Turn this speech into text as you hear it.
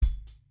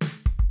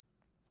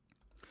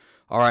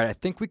All right, I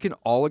think we can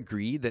all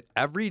agree that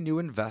every new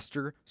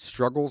investor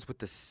struggles with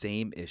the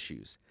same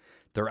issues.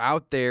 They're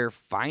out there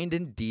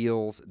finding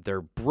deals,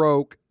 they're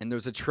broke, and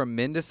there's a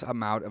tremendous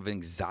amount of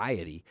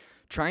anxiety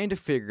trying to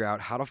figure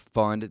out how to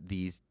fund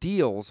these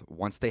deals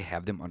once they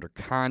have them under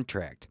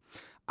contract.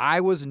 I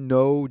was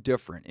no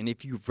different. And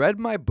if you've read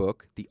my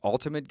book, The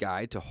Ultimate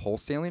Guide to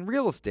Wholesaling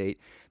Real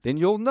Estate, then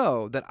you'll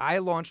know that I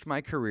launched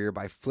my career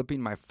by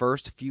flipping my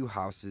first few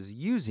houses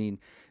using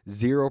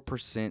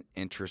 0%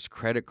 interest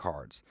credit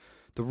cards.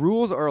 The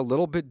rules are a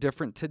little bit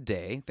different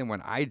today than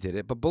when I did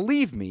it, but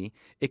believe me,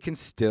 it can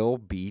still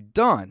be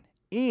done.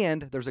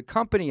 And there's a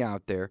company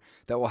out there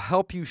that will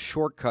help you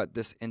shortcut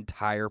this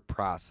entire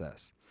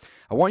process.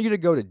 I want you to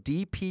go to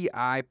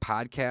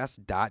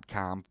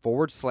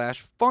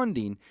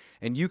dpipodcast.com/funding,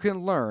 and you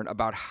can learn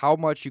about how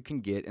much you can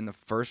get in the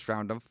first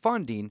round of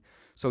funding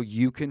so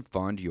you can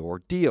fund your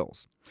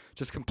deals.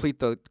 Just complete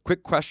the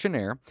quick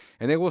questionnaire,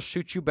 and they will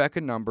shoot you back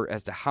a number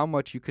as to how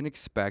much you can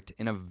expect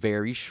in a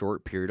very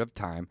short period of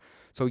time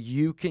so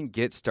you can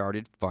get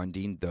started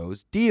funding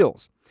those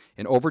deals.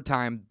 And over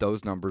time,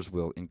 those numbers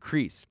will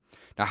increase.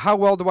 Now, how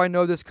well do I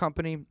know this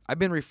company? I've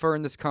been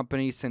referring this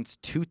company since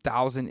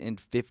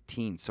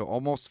 2015, so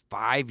almost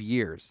 5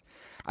 years.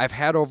 I've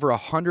had over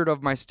 100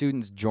 of my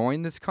students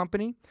join this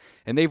company,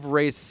 and they've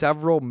raised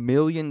several $1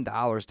 million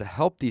to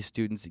help these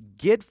students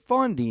get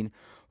funding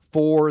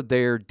for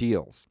their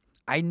deals.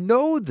 I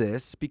know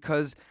this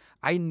because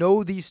I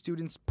know these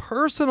students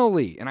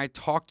personally, and I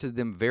talk to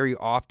them very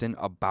often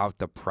about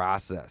the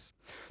process.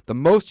 The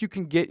most you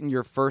can get in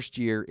your first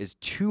year is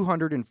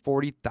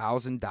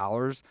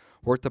 $240,000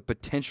 worth of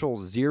potential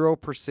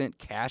 0%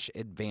 cash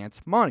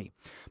advance money.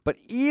 But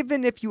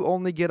even if you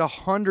only get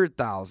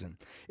 $100,000,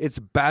 it's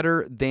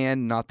better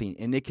than nothing,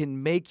 and it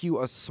can make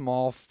you a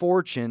small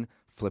fortune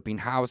flipping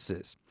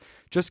houses.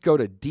 Just go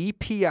to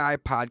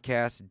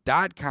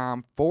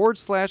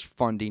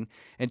dpipodcast.com/funding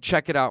and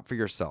check it out for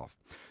yourself.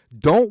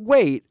 Don't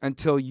wait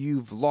until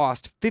you've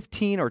lost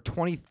 $15,000 or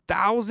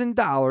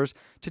 $20,000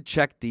 to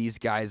check these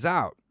guys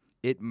out.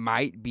 It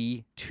might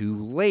be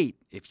too late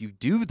if you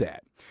do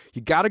that.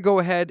 You got to go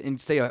ahead and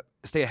stay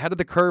ahead of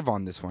the curve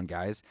on this one,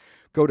 guys.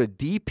 Go to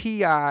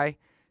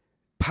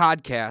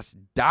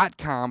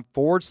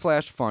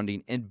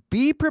dpipodcast.com/funding and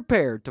be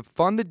prepared to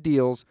fund the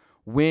deals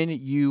when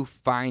you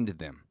find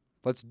them.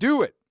 Let's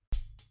do it.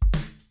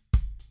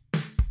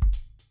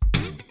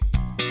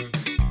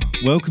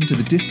 Welcome to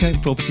the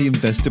Discount Property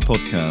Investor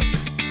Podcast,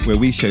 where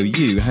we show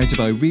you how to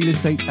buy real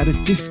estate at a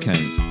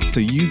discount so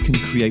you can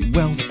create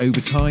wealth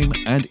over time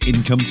and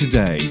income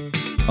today.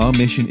 Our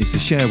mission is to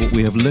share what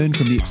we have learned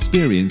from the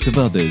experience of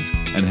others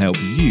and help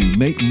you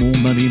make more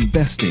money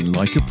investing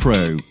like a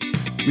pro.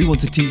 We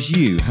want to teach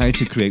you how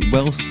to create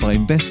wealth by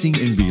investing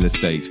in real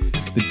estate,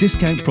 the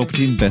Discount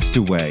Property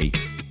Investor way.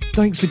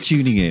 Thanks for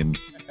tuning in.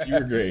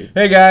 You're great.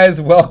 Hey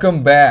guys,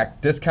 welcome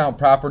back. Discount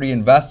Property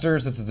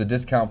Investors. This is the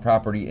Discount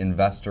Property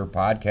Investor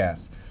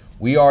Podcast.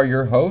 We are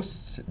your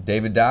hosts,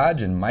 David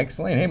Dodge and Mike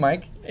Slane. Hey,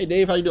 Mike. Hey,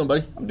 Dave. How you doing,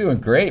 buddy? I'm doing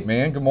great,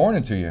 man. Good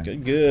morning to you.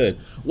 Good.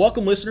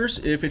 Welcome, listeners.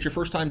 If it's your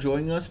first time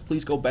joining us,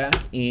 please go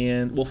back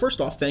and, well,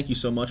 first off, thank you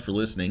so much for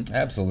listening.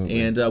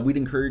 Absolutely. And we'd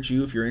encourage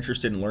you, if you're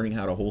interested in learning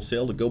how to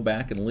wholesale, to go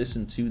back and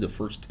listen to the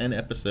first 10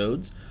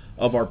 episodes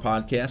of our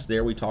podcast.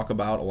 There we talk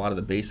about a lot of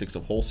the basics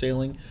of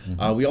wholesaling.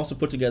 Mm-hmm. We also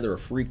put together a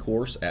free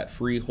course at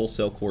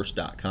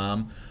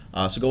freewholesalecourse.com.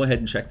 So go ahead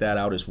and check that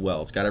out as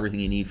well. It's got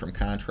everything you need from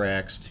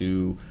contracts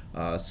to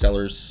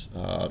sellers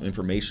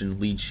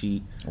information, lead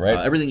sheet, right.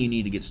 Everything you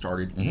need to get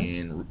started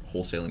in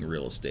wholesaling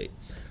real estate.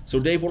 So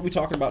Dave, what are we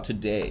talking about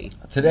today?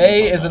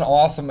 Today is an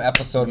awesome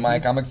episode,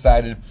 Mike. I'm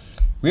excited.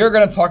 We are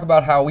going to talk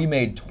about how we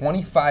made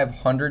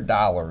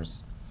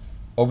 $2,500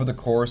 over the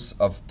course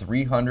of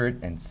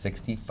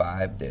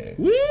 365 days.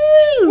 Woo!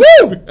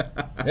 Woo!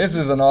 This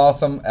is an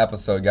awesome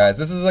episode, guys.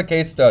 This is a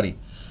case study.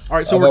 All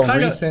right, so of we're a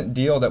kind recent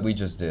deal that we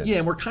just did. Yeah,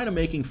 and we're kind of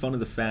making fun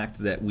of the fact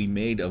that we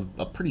made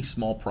a pretty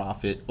small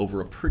profit over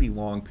a pretty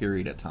long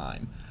period of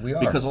time. We are.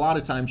 Because a lot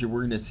of times we're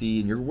going to see,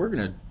 and we're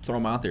going to throw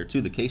them out there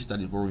too, the case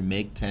studies where we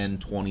make $10,000,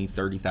 $20,000,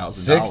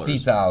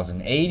 $30,000.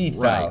 $60,000, $80,000.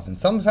 Right.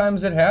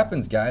 Sometimes it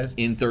happens, guys.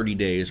 In 30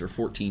 days or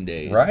 14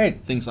 days.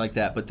 Right. Things like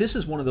that. But this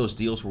is one of those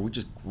deals where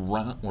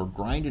we're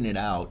grinding it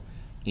out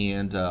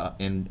and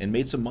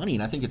made some money,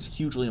 and I think it's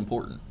hugely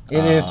important.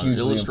 It is hugely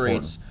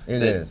illustrates important.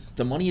 It is.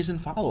 The money is in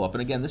follow-up.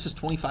 And again, this is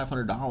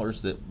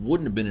 $2,500 that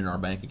wouldn't have been in our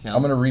bank account.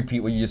 I'm going to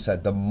repeat what you just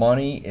said. The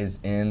money is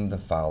in the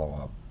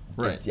follow-up.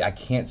 Right. I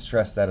can't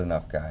stress that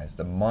enough, guys.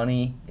 The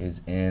money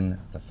is in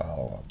the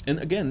follow-up. And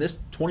again, this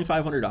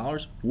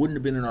 $2,500 wouldn't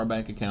have been in our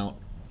bank account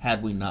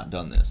had we not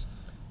done this.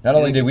 Not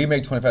only did we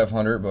make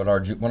 $2,500, but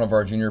one of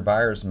our junior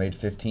buyers made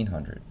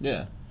 $1,500.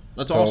 Yeah.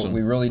 That's so awesome.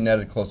 We really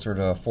netted closer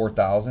to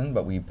 $4,000,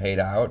 but we paid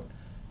out,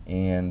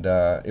 and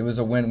it was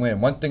a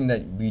win-win. One thing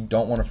that we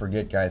don't want to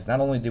forget, guys, not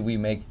only did we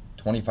make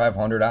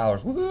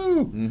 $2,500,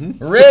 woohoo,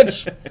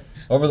 rich,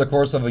 over the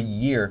course of a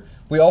year,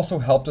 we also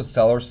helped a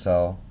seller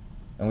sell,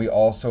 and we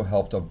also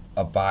helped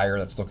a buyer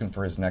that's looking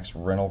for his next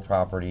rental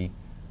property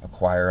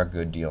acquire a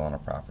good deal on a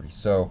property.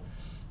 So,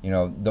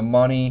 the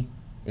money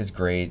is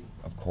great,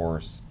 of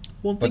course.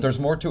 Well, But there's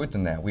more to it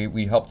than that.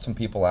 We helped some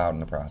people out in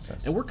the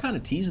process. And we're kind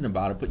of teasing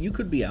about it, but you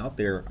could be out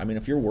there. I mean,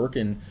 if you're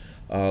working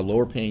a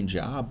lower paying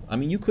job, I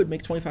mean, you could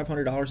make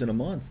 $2,500 in a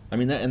month. I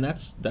mean,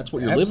 that's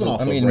what you're living off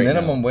of. I mean, right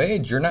minimum now.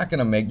 wage. You're not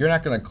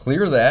gonna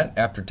clear that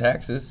after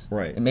taxes,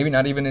 Right. And maybe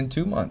not even in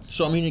 2 months.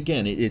 So I mean,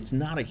 again, it's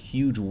not a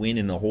huge win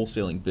in the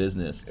wholesaling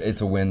business.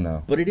 It's a win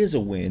though. But it is a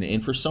win,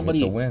 and for somebody,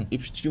 It's a win.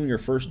 if you're doing your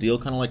first deal,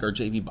 kind of like our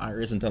JV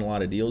buyer hasn't done a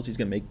lot of deals, he's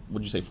gonna make,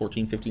 what'd you say,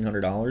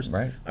 $1,400?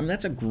 Right. I mean,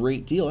 that's a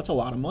great deal. That's a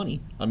lot of money.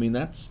 I mean,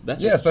 that's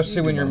Yeah, a especially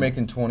huge when you're amount.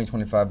 making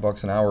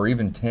 $20-$25 an hour, or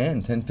even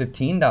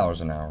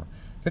 $15 an hour.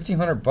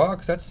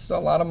 $1,500. That's a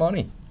lot of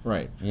money.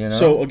 Right. You know?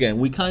 So again,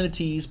 we kind of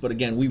tease, but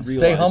again, we realize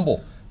Stay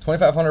humble.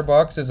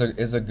 $2,500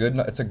 is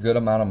a good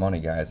amount of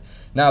money, guys.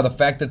 Now the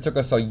fact that it took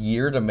us a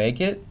year to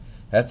make it,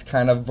 that's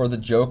kind of where the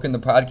joke in the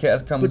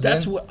podcast comes in. But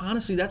that's what,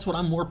 honestly, that's what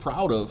I'm more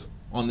proud of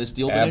on this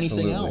deal than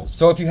anything else.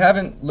 So if you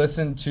haven't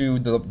listened to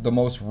the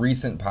most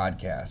recent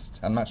podcast,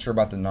 I'm not sure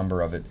about the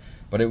number of it,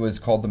 but it was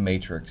called The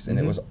Matrix, and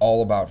it was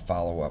all about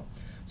follow-up.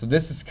 So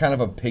this is kind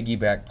of a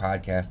piggyback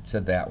podcast to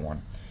that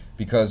one,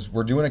 because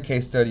we're doing a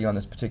case study on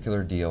this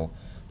particular deal,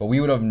 but we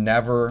would have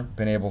never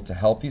been able to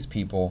help these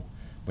people,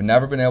 we'd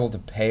never been able to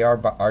pay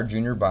our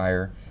junior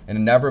buyer,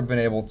 and never been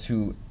able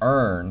to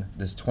earn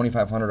this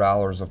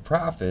 $2,500 of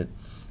profit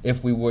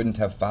if we wouldn't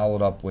have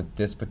followed up with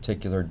this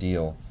particular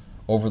deal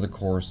over the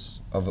course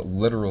of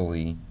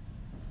literally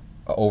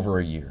over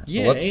a year. So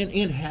Yeah,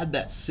 and had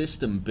that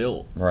system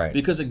built. Right.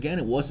 Because again,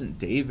 it wasn't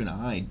Dave and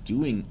I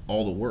doing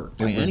all the work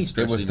by any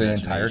stretch it was of the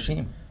entire imagination.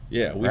 team.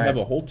 Yeah, we Right. have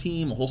a whole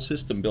team, a whole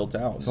system built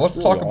out. So let's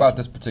It's talk really about awesome.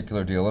 this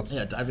particular deal. Let's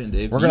Yeah, dive in,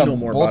 Dave. We're You gonna know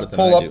more let's about it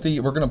pull than I up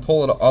do. we're gonna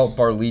pull it up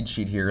our lead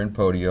sheet here in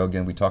Podio.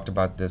 Again, we talked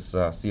about this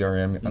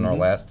CRM on our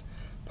last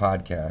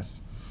podcast.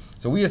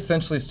 So we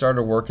essentially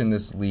started working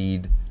this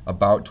lead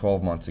about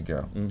 12 months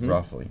ago,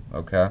 roughly.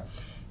 Okay,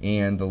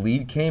 and the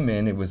lead came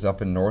in. It was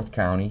up in North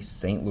County,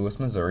 St. Louis,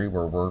 Missouri,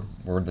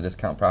 where the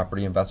Discount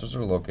Property Investors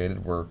are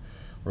located. We're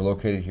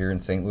located here in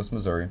St. Louis,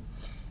 Missouri.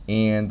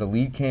 And the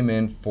lead came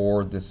in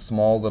for this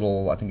small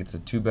little, I think it's a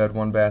 2-bed,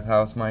 1-bath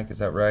house, Mike, is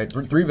that right?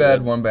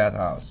 3-bed, 1-bath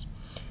house.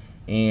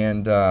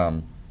 And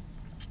the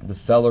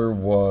seller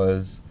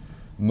was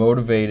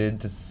motivated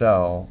to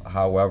sell.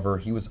 However,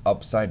 he was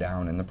upside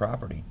down in the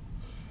property.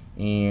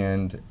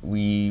 And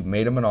we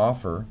made him an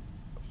offer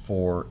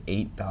for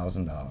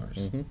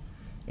 $8,000.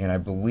 And I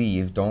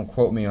believe, don't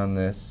quote me on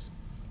this,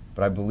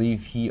 but I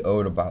believe he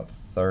owed about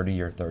 $30,000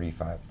 or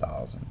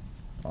 $35,000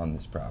 on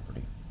this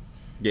property.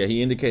 Yeah,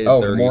 he indicated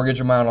Oh, 30. the mortgage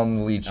amount on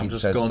the lead I'm sheet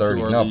just says going through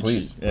 30. our No, lead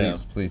please, sheet. Yeah.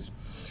 please.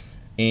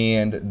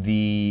 And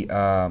the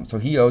so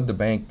he owed the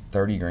bank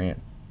 $30,000,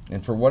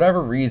 and for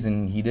whatever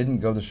reason, he didn't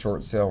go the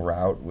short sale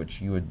route,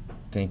 which you would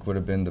think would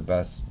have been the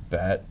best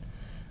bet.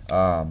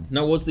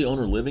 Now, was the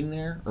owner living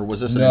there, or was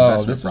this an No,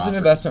 investment this was an property?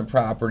 investment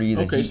property.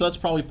 That Okay, so that's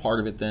probably part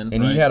of it then.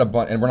 and right? he had a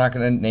bunch, and we're not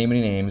going to name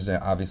any names,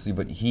 obviously,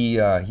 but he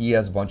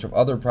has a bunch of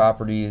other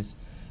properties,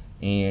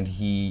 and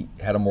he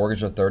had a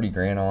mortgage of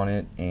 $30,000 on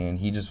it, and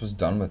he just was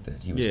done with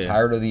it. He was Yeah.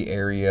 tired of the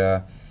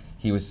area.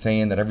 He was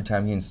saying that every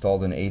time he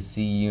installed an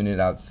AC unit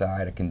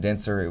outside, a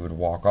condenser, it would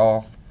walk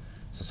off,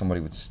 so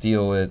somebody would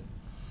steal it,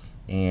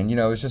 and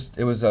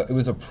it was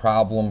a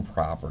problem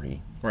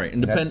property. Right,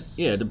 and That's-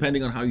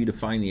 depending on how you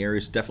define the area,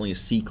 it's definitely a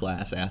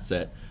C-class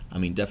asset. I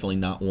mean, definitely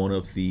not one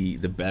of the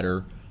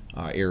better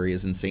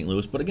areas in St.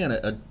 Louis, but again,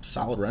 a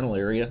solid rental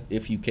area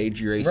if you cage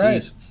your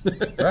ACs.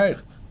 Right.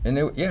 And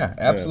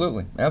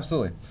absolutely.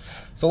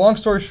 So long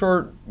story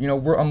short,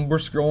 we're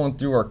scrolling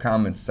through our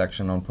comments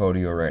section on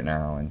Podio right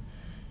now, and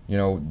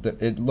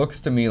it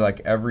looks to me like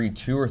every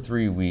 2 or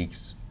 3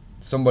 weeks,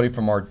 somebody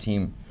from our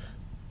team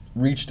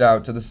reached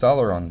out to the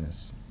seller on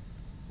this.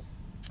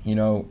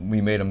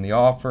 We made him the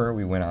offer.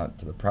 We went out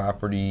to the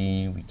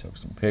property. We took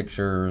some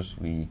pictures.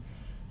 We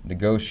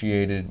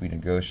negotiated.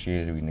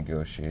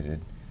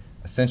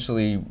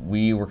 Essentially,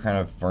 we were kind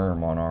of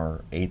firm on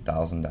our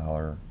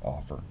 $8,000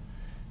 offer,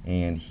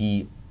 and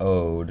he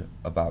owed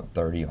about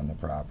 $30,000 on the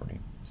property.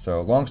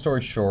 So long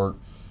story short,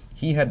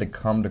 he had to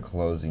come to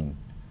closing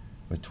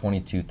with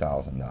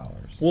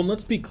 $22,000. Well, and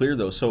let's be clear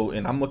though. So,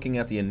 and I'm looking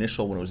at the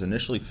initial when it was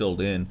initially filled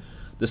in.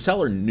 The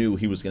seller knew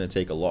he was going to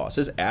take a loss.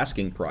 His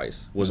asking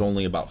price was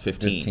only about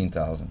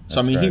 $15,000. So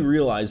I mean, he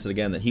realized that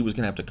again that he was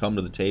going to have to come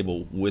to the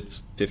table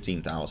with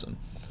 $15,000.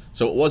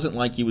 So it wasn't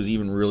like he was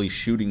even really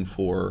shooting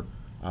for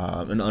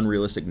an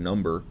unrealistic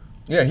number.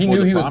 Yeah, he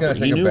knew he was going to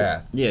take a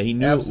bath. Yeah, he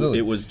knew Absolutely.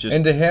 it was just.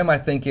 And to him, I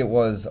think it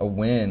was a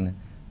win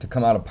to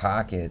come out of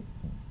pocket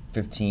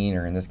 $15,000,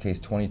 or in this case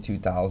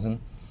 $22,000,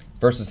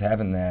 versus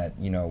having that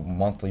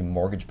monthly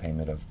mortgage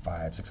payment of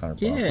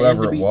 $500-$600,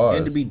 whatever it was,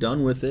 and to be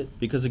done with it,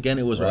 because again,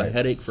 it was a Right.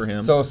 headache for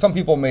him. So some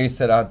people may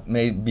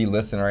be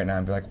listening right now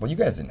and be like, well, you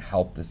guys didn't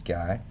help this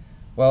guy.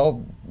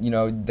 Well,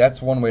 that's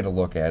one way to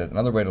look at it.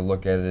 Another way to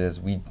look at it is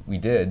we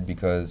did,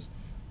 because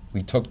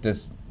we took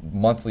this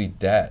monthly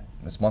debt,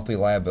 this monthly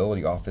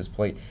liability off his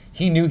plate.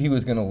 He knew he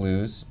was going to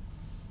lose,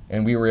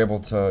 and we were able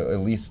to at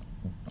least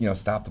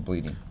stop the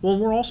bleeding. Well,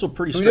 we're also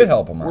pretty. So we did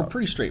help them We're out.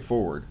 pretty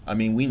straightforward. I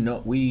mean, we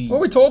know Well,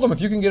 we told them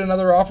if you can get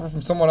another offer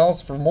from someone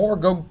else for more,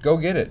 go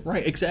get it.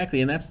 Right,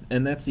 exactly, and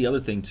that's the other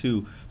thing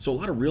too. So a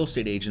lot of real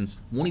estate agents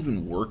won't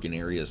even work in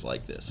areas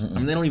like this. I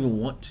mean, they don't even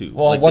want to.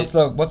 Well, Like what's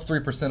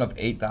 3% of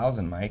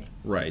 8,000, Mike?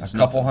 Right, a it's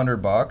couple nothing.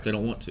 $100. They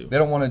don't want to. They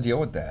don't want to deal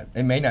with that.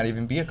 It may not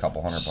even be a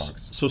couple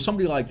 $100. So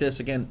somebody like this,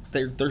 again,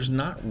 there's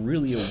not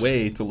really a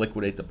way to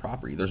liquidate the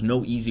property. There's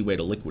no easy way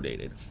to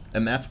liquidate it,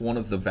 and that's one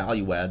of the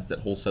value adds that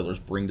wholesalers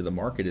bring to the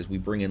market is we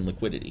bring in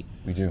liquidity.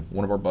 We do.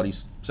 One of our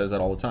buddies says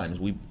that all the time. Is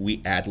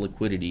we add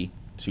liquidity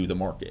to the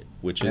market,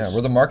 which is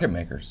We're the market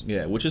makers.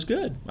 which is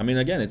good. I mean,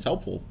 again, it's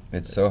helpful.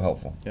 It's so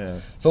helpful. Yeah.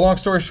 So long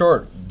story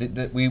short,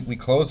 we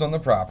closed on the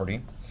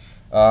property.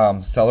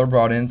 Seller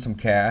brought in some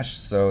cash,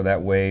 so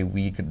that way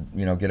we could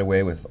get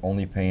away with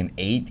only paying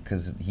 $8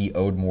 because he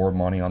owed more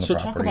money on the So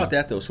property. talk about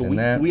that though. So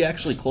we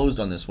actually closed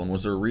on this one.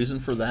 Was there a reason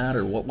for that,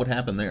 or what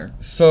happened there?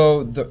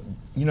 So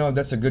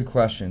that's a good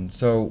question.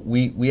 So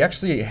we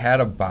actually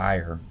had a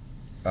buyer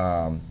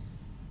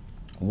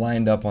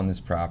lined up on this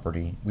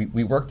property.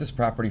 We worked this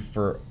property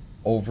for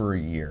over a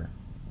year,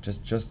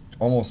 just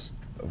almost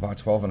about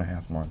 12 and a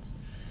half months.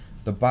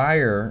 The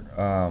buyer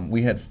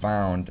we had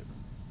found,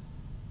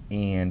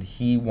 and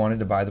he wanted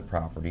to buy the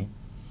property,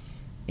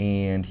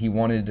 and he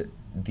wanted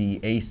the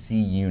AC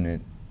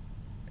unit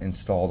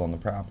installed on the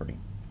property.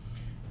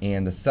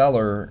 And the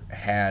seller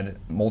had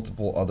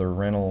multiple other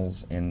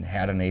rentals and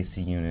had an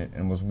AC unit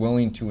and was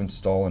willing to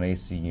install an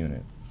AC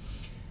unit.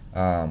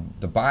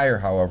 The buyer,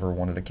 however,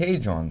 wanted a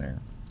cage on there.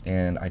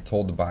 And I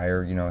told the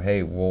buyer,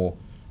 hey, we'll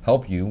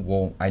help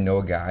you. I know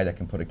a guy that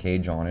can put a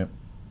cage on it,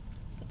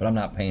 but I'm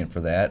not paying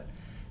for that.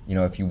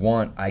 If you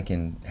want, I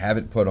can have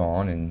it put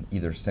on and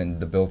either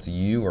send the bill to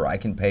you or I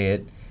can pay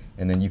it,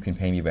 and then you can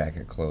pay me back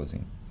at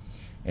closing.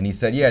 And he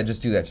said, yeah,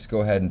 just do that. Just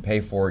go ahead and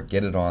pay for it,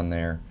 get it on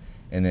there,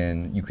 and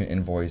then you can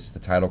invoice the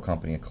title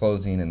company at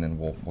closing, and then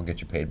we'll get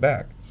you paid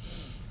back.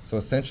 So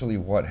essentially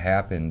what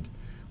happened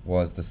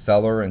was the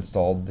seller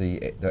installed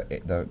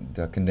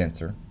the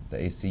condenser,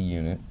 the AC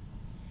unit.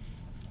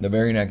 The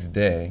very next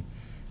day,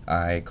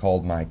 I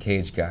called my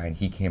cage guy, and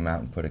he came out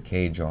and put a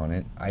cage on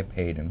it. I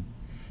paid him.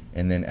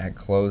 And then at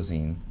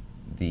closing,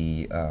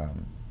 we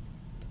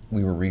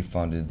were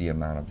refunded the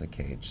amount of the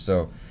cage.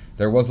 So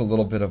there was a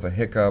little bit of a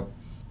hiccup,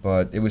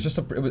 but it was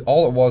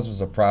all it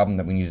was a problem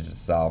that we needed to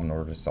solve in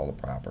order to sell the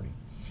property.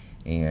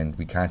 And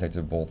we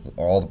contacted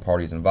all the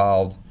parties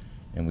involved,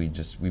 and we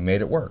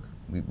made it work.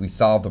 We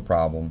solved the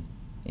problem,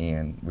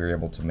 and we were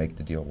able to make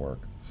the deal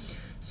work.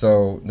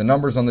 So the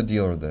numbers on the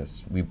deal are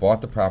this: we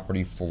bought the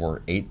property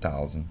for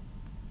 $8,000.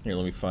 Here,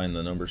 let me find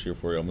the numbers here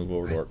for you. I'll move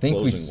over to our I think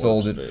we closing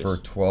sold it workspace. for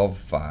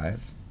 $12,500,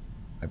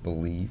 I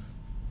believe.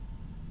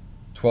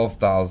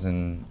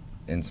 $12,000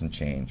 and some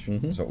change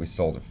is what we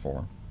sold it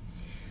for.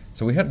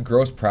 So we had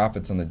gross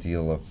profits on the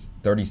deal of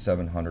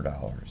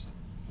 $3,700.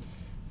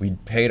 We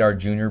paid our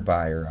junior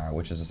buyer out,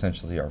 which is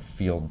essentially our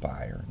field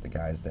buyer, the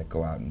guys that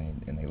go out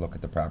and they look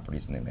at the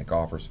properties and they make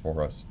offers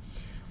for us.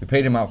 We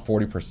paid him out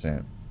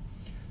 40%.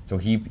 So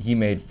he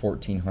made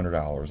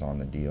 $1,400 on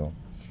the deal.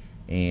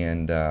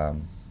 And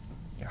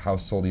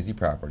House Sold Easy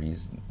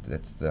Properties,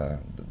 that's the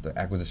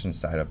acquisition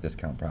side of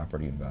Discount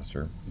Property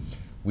Investor,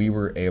 we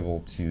were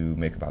able to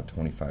make about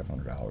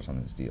 $2,500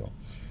 on this deal.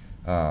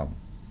 So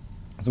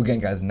again,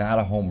 guys, not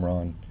a home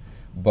run,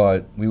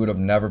 but we would have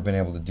never been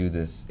able to do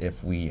this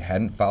if we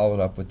hadn't followed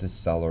up with this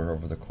seller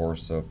over the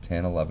course of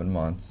 10, 11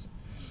 months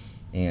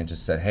and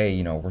just said,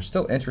 hey, we're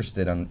still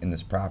interested in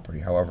this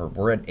property. However,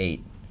 we're at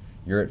 8,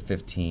 you're at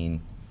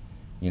 15.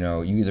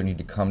 You either need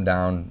to come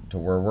down to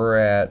where we're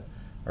at,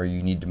 or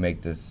you need to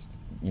make this,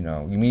 you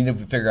need to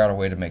figure out a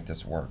way to make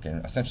this work.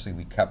 And essentially,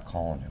 we kept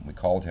calling him. We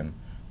called him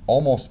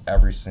almost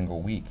every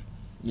single week.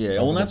 Yeah,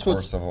 well, and that's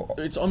it's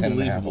it's 10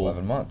 and a half, unbelievable.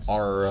 11 months.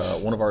 Our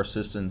one of our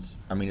assistants,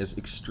 is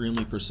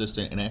extremely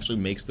persistent and actually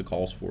makes the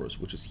calls for us,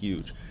 which is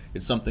huge.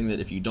 It's something that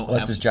if you don't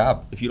That's have his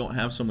job. If you don't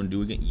have someone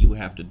doing it, you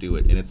have to do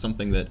it, and it's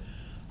something that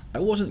I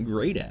wasn't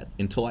great at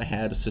until I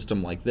had a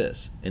system like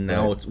this, and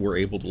now Right. we're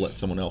able to let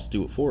someone else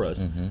do it for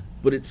us.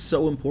 But it's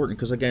so important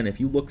because again,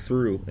 if you look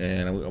through,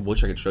 and I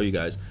wish I could show you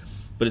guys,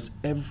 but it's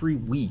every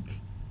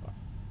week.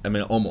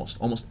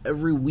 Almost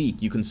every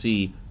week you can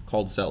see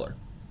called seller,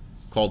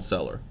 called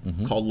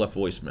left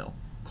voicemail,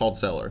 called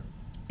seller,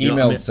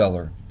 Emailed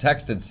seller,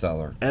 texted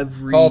seller,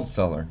 every called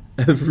seller,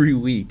 every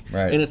week.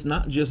 Right. And it's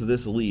not just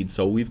this lead.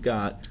 So we've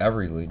got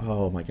every lead.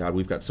 oh my god,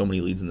 we've got so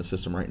many leads in the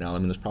system right now.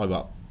 There's probably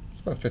about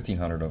There's about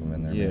 1,500 of them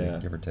in there, Yeah.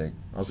 maybe, give or take.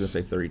 I was gonna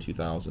say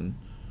 32,000.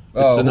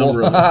 Oh, the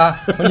number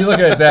when you look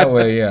at it that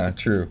way, yeah,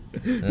 true.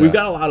 Yeah. We've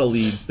got a lot of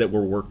leads that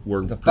we're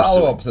The pursuing.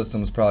 follow-up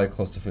system is probably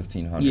close to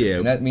 1,500. Yeah.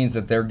 And that means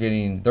that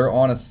they're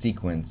on a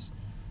sequence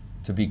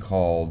to be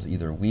called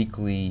either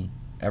weekly,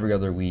 every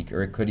other week,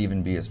 or it could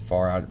even be as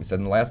far out, we said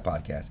in the last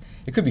podcast,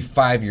 it could be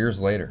 5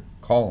 years later.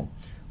 Call them.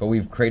 But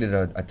we've created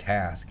a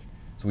task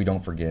so we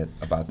don't forget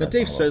about Now, that.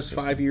 Dave follow-up says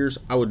system. 5 years.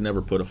 I would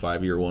never put a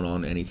 5-year one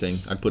on anything.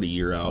 I'd put a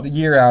year out. The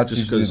year out's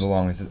Just usually 'cause- the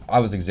longest. I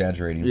was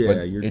exaggerating, Yeah,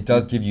 but you're- it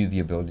does give you the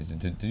ability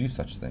to do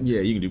such things.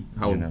 Yeah, you can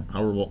do know.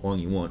 however long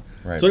you want.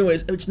 Right. So,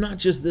 anyways, it's not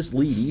just this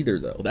lead either,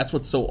 though. That's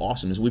what's so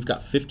awesome is we've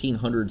got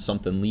 1,500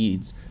 something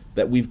leads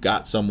that we've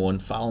got someone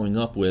following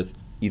up with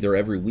either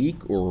every week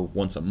or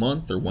once a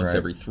month or once Right.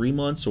 every 3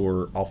 months,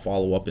 or I'll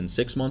follow up in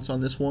 6 months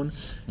on this one.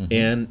 Mm-hmm.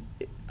 And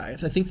I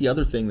think the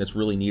other thing that's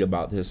really neat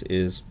about this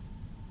is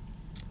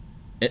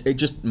it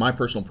just my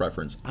personal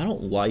preference. I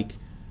don't like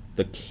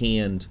the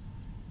canned.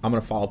 I'm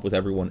going to follow up with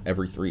everyone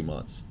every 3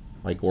 months,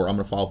 or I'm going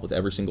to follow up with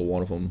every single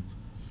one of them.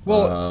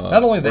 Well,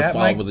 not only or that,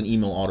 follow up Mike, with an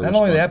email auto. not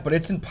only that, but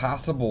it's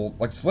impossible.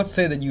 Like, so let's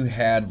say that you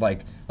had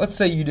let's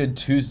say you did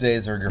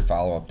Tuesdays or your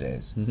follow-up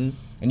days, and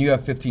you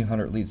have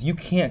 1,500 leads. You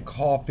can't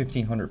call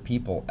 1,500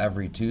 people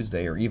every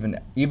Tuesday or even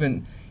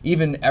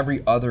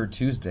every other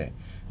Tuesday.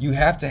 You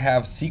have to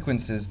have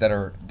sequences that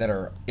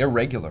are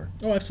irregular.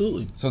 Oh,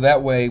 absolutely. So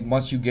that way,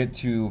 once you get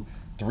to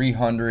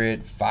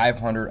 300,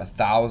 500,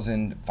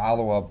 1,000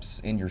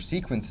 follow-ups in your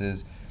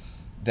sequences,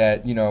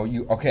 that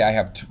I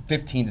have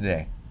 15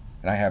 today,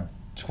 and I have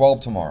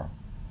 12 tomorrow,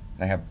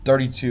 and I have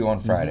 32 on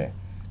Friday.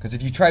 Because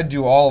if you try to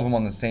do all of them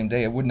on the same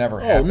day, it would never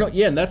Oh happen. no,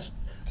 yeah, and that's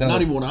another-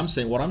 not even what I'm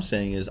saying. What I'm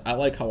saying is I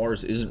like how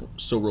ours isn't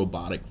so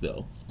robotic,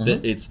 though.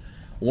 That it's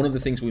one of the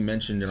things we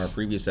mentioned in our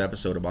previous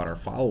episode about our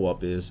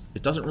follow-up is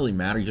it doesn't really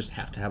matter. You just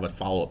have to have a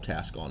follow-up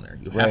task on there.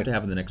 You have Right. to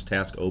have the next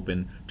task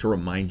open to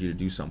remind you to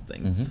do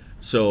something.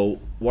 So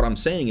what I'm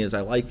saying is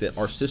I like that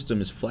our system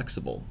is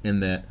flexible in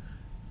that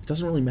it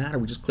doesn't really matter.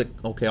 We just click,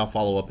 okay, I'll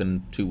follow up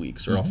in 2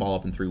 weeks, or I'll follow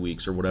up in 3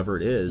 weeks, or whatever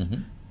it is,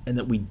 and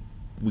that we're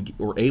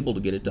able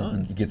to get it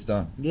done. It gets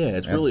done. Yeah,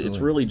 it's Absolutely.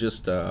 really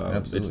just it's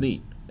Absolutely.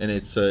 neat, and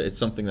it's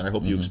something that I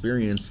hope you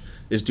experience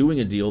is doing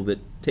a deal that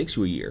takes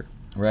you a year.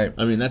 Right.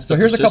 I mean, that's so. the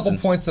Here's a couple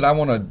persistence. points that I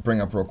want to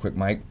bring up real quick,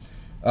 Mike.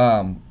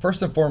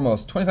 First and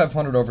foremost,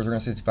 2,500 over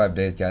 365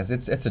 days, guys.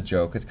 It's a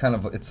joke.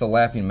 It's a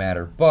laughing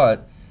matter.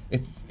 But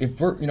if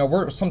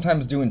we're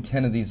sometimes doing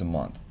 10 of these a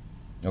month.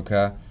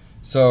 Okay.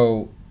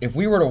 So if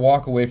we were to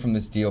walk away from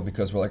this deal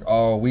because we're like,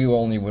 oh, we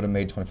only would have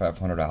made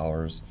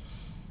 $2,500,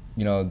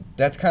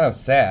 that's kind of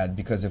sad,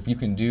 because if you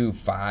can do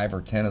 5 or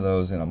 10 of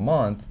those in a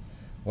month,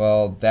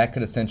 well, that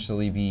could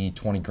essentially be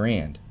 20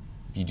 grand.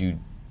 If you do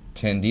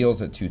 10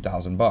 deals at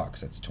 $2,000,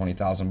 that's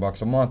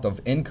 $20,000 a month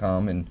of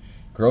income and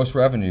gross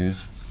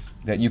revenues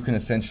that you can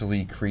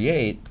essentially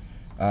create,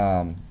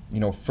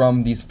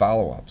 from these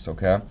follow-ups.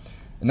 Okay.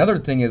 Another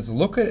thing is,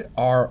 look at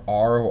our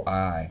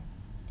ROI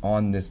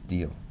on this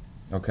deal.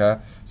 Okay.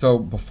 So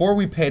before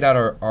we paid out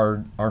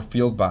our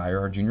field buyer,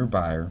 our junior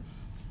buyer,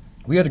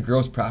 we had a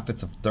gross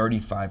profits of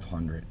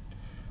 $3,500.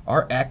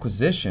 Our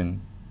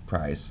acquisition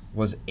price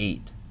was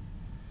 $8,000.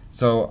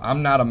 So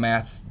I'm not a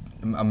math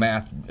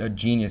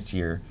genius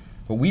here,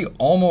 but we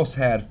almost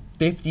had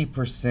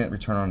 50%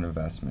 return on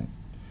investment.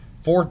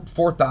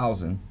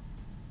 4,000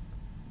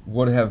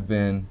 would have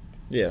been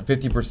Yeah.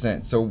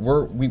 50%. So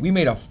we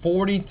made a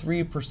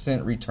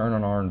 43% return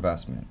on our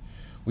investment.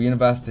 We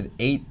invested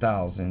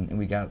 $8,000 and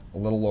we got a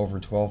little over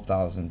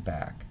 $12,000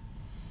 back.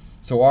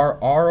 So our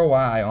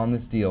ROI on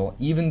this deal,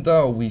 even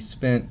though we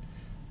spent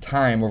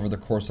time over the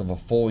course of a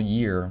full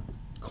year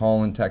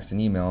calling, text, and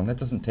email, and that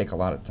doesn't take a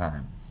lot of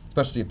time,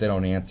 especially if they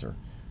don't answer.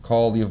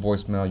 Call, leave a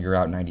voicemail, you're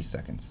out in 90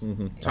 seconds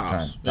of Tops.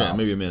 time. Yeah,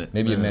 maybe a minute.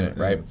 Maybe a Yeah, minute,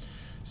 yeah. right?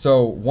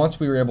 So once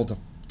we were able to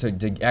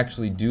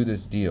actually do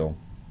this deal,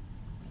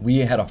 we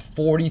had a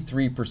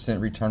 43%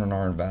 return on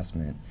our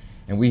investment,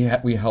 and we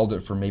held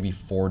it for maybe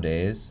 4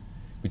 days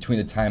between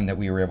the time that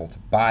we were able to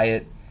buy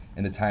it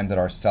and the time that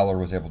our seller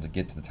was able to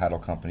get to the title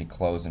company,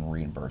 close, and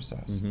reimburse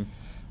us.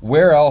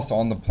 Where else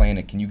on the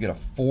planet can you get a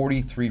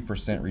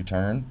 43%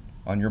 return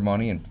on your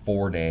money in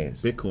 4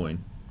 days? Bitcoin.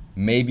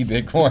 Maybe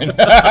Bitcoin.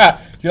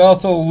 You can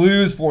also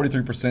lose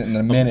 43% in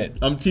a minute.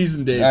 I'm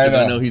teasing Dave I because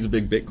I know. know he's a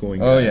big Bitcoin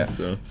guy. Oh yeah.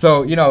 So.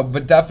 So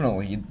but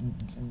definitely,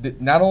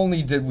 not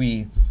only did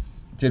we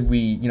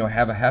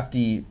have a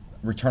hefty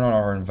return on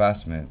our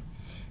investment,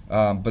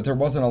 but there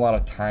wasn't a lot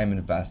of time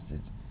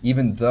invested,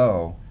 even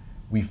though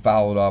we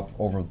followed up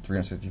over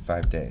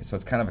 365 days. So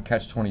it's kind of a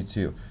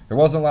catch-22. There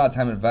wasn't a lot of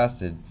time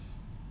invested,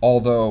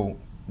 although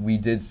we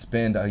did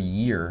spend a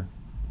year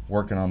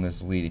working on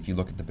this lead, if you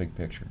look at the big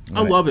picture.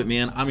 I love it,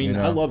 man. I mean, You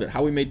know? I love it.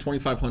 How we made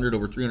 2,500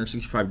 over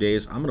 365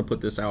 days. I'm going to put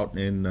this out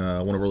in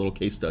one of our little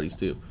case studies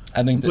too.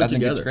 I think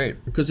it's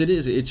great. Because it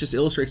is. It just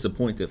illustrates the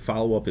point that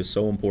follow-up is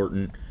so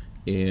important,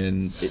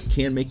 and it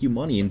can make you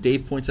money. And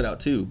Dave points it out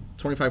too.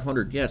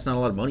 2,500. Yeah, it's not a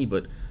lot of money,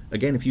 but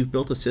again, if you've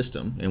built a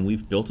system, and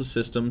we've built a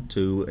system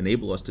to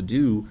enable us to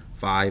do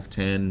 5,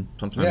 10,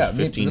 sometimes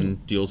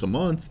 15 deals a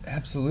month.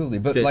 Absolutely,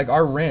 but that- like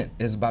our rent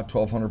is about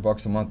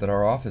 $1,200 a month at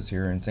our office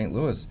here in St.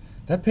 Louis.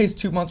 That pays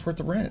 2 months worth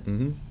of rent.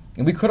 And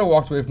we could have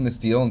walked away from this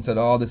deal and said,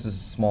 oh, this is a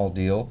small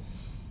deal.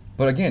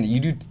 But again,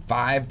 you do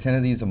 5, 10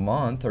 of these a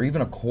month, or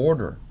even a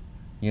quarter,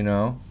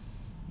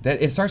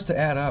 that it starts to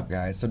add up,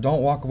 guys. So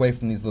don't walk away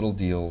from these little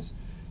deals.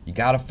 You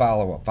got to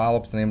follow up. Follow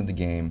up's the name of the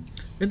game.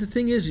 And the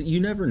thing is, you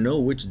never know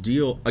which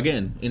deal.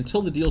 Again,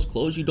 until the deal's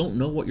closed, you don't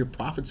know what your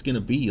profit's going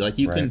to be. Like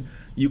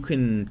you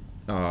can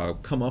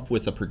come up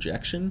with a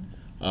projection.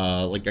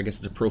 Like I guess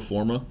it's a pro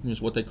forma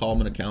is what they call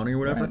them in accounting or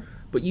whatever. Right.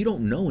 But you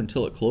don't know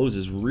until it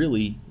closes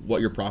really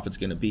what your profit's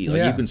going to be.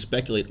 Like you can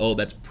speculate, oh,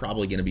 that's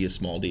probably going to be a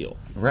small deal.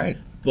 Right.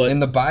 But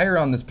and the buyer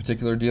on this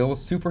particular deal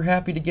was super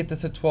happy to get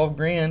this at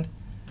 $12,000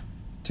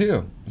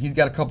 too. He's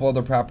got a couple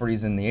other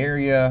properties in the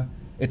area.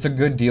 It's a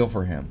good deal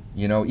for him.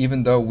 You know,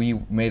 even though we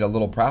made a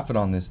little profit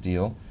on this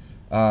deal,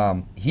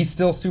 he's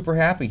still super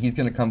happy. He's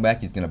going to come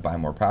back. He's going to buy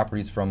more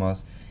properties from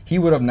us. He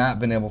would have not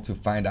been able to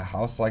find a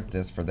house like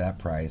this for that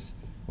price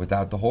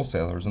without the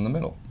wholesalers in the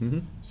middle. Mm-hmm.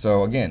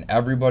 So again,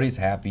 everybody's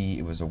happy.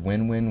 It was a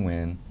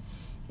win-win-win.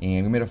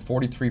 And we made a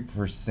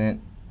 43%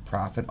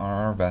 profit on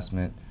our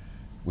investment,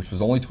 which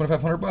was only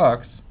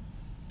 $2,500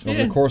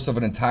 over the course of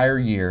an entire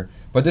year.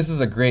 But this is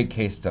a great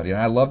case study. And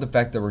I love the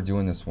fact that we're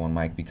doing this one,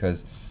 Mike,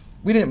 because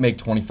we didn't make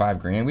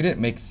 $25,000. We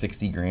didn't make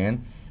 $60,000.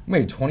 We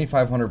made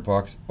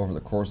 $2,500 over the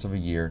course of a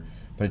year.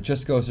 But it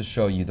just goes to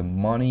show you the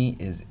money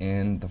is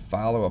in the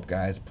follow-up,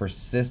 guys.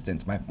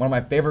 Persistence. One of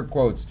my favorite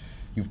quotes.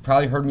 You've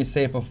probably heard me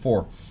say it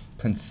before.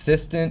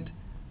 Consistent,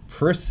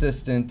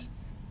 persistent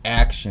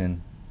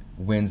action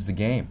wins the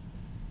game.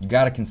 You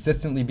got to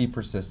consistently be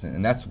persistent.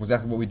 And that's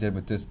exactly what we did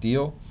with this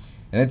deal.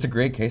 And it's a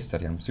great case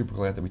study. I'm super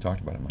glad that we talked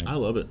about it, Mike. I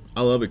love it.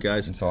 I love it,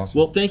 guys. It's awesome.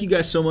 Well, thank you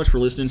guys so much for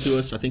listening to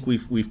us. I think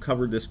we've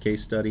covered this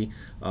case study.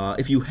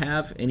 If you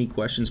have any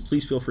questions,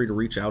 please feel free to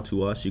reach out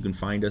to us. You can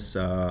find us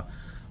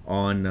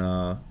on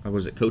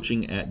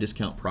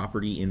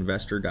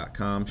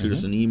coaching@discountpropertyinvestor.com. Shoot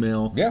us an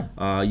email.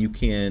 Yeah. You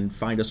can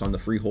find us on the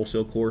free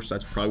wholesale course.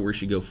 That's probably where you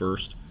should go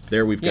first.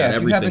 There we've got if you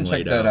everything haven't checked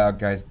laid that out. out,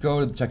 guys,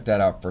 go to check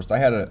that out first. I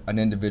had an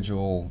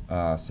individual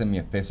send me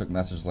a Facebook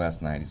message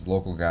last night. He's a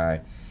local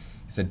guy.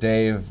 He said,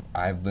 Dave,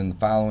 I've been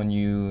following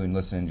you and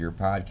listening to your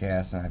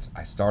podcast, and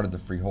I started the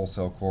free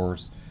wholesale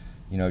course.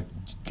 You know,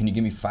 can you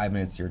give me 5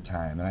 minutes of your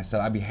time? And I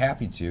said, I'd be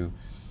happy to.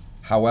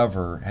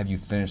 However, have you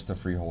finished the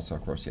free wholesale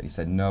course yet? He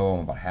said, no, I'm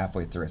about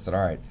halfway through. I said,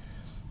 all right,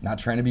 not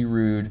trying to be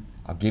rude.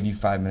 I'll give you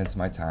 5 minutes of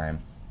my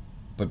time,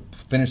 but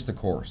finish the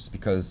course,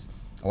 because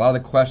a lot of the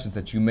questions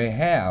that you may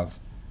have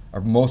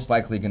are most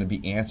likely going to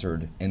be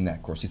answered in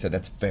that course. He said,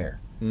 that's fair.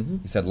 Mm-hmm.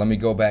 He said, let me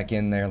go back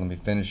in there, let me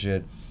finish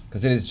it,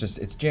 because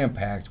it's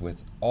jam-packed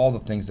with all the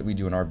things that we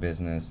do in our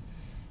business.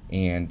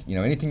 And, you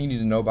know, anything you need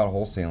to know about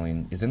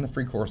wholesaling is in the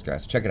free course,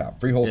 guys. Check it out,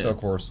 free wholesale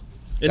course.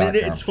 And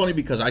it's funny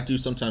because I do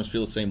sometimes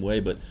feel the same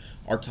way, but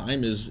our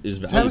time is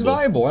valuable. Time is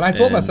valuable. And I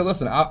told him, I said,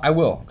 listen, I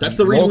will. That's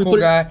the reason we put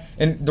guy.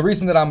 And the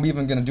reason that I'm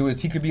even going to do it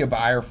is he could be a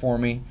buyer for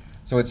me.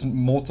 So it's there's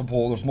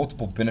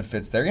multiple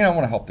benefits there. You know, I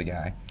want to help the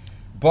guy.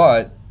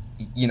 But,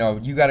 you know,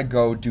 you got to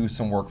go do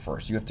some work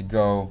first. You have to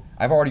go.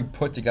 I've already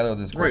put together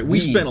this course. Right, we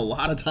spent a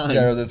lot of time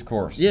together this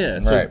course. Yeah,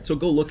 so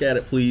go look at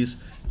it, please.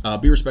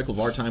 Be respectful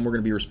of our time. We're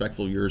going to be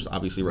respectful of yours,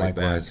 obviously, right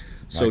Likewise. back.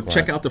 So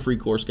check out the free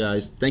course,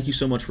 guys. Thank you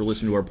so much for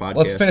listening to our podcast.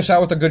 Let's finish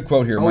out with a good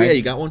quote here, Mike. Oh, yeah,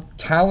 you got one?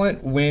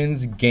 Talent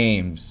wins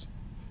games,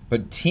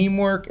 but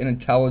teamwork and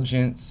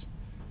intelligence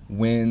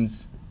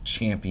wins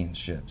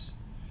championships.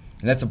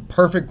 And that's a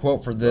perfect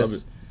quote for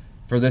this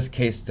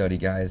case study,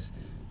 guys.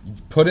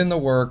 Put in the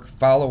work,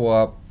 follow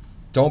up.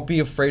 Don't be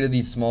afraid of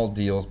these small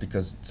deals,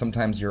 because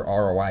sometimes your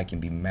ROI can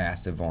be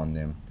massive on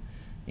them.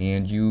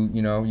 And you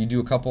do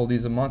a couple of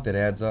these a month, it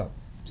adds up.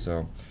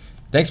 So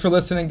thanks for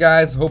listening,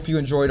 guys. Hope you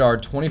enjoyed our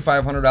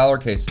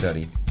 $2,500 case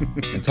study.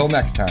 Until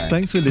next time.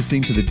 Thanks for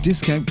listening to the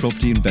Discount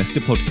Property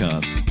Investor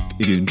Podcast.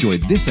 If you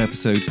enjoyed this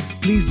episode,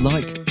 please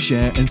like,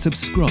 share, and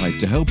subscribe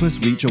to help us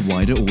reach a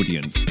wider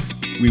audience.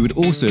 We would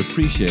also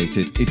appreciate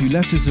it if you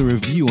left us a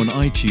review on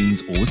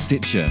iTunes or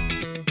Stitcher.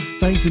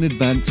 Thanks in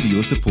advance for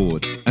your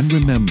support. And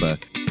remember,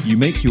 you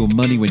make your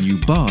money when you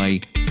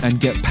buy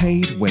and get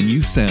paid when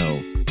you sell.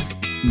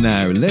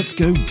 Now let's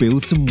go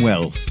build some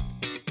wealth.